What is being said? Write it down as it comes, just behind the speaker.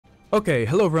Okay,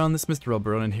 hello everyone, this is Mr.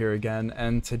 Ronin here again,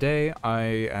 and today I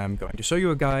am going to show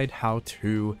you a guide how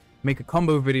to make a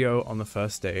combo video on the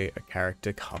first day a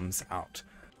character comes out.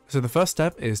 So the first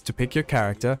step is to pick your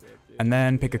character, and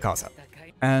then pick a Kaza.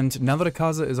 And now that a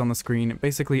Kaza is on the screen,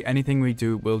 basically anything we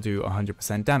do will do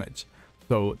 100% damage.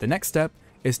 So the next step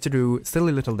is to do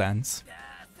Silly Little Dance.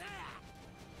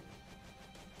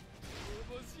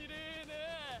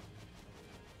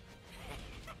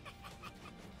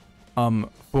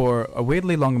 For a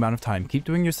weirdly long amount of time. Keep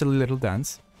doing your silly little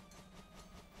dance.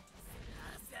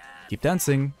 Keep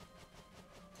dancing.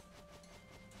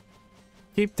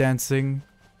 Keep dancing.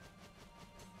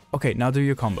 Okay, now do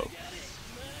your combo.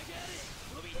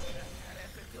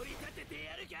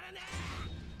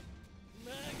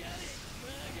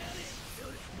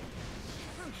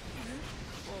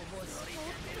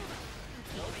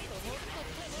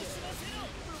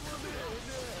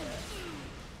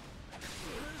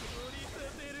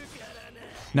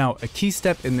 Now, a key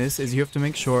step in this is you have to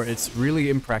make sure it's really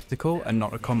impractical and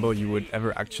not a combo you would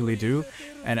ever actually do,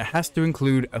 and it has to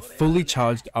include a fully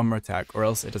charged armor attack or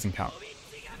else it doesn't count.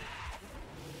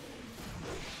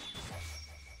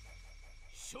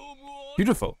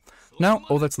 Beautiful. Now,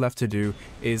 all that's left to do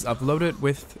is upload it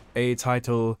with a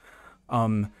title,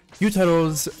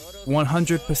 Gyutaro's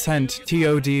 100%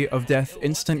 TOD of death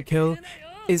instant kill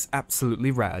is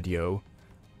absolutely rad, yo.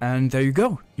 And there you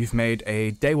go, you've made a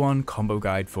day one combo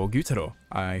guide for Gyutaro.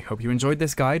 I hope you enjoyed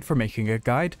this guide for making a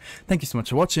guide. Thank you so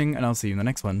much for watching, and I'll see you in the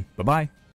next one. Bye bye!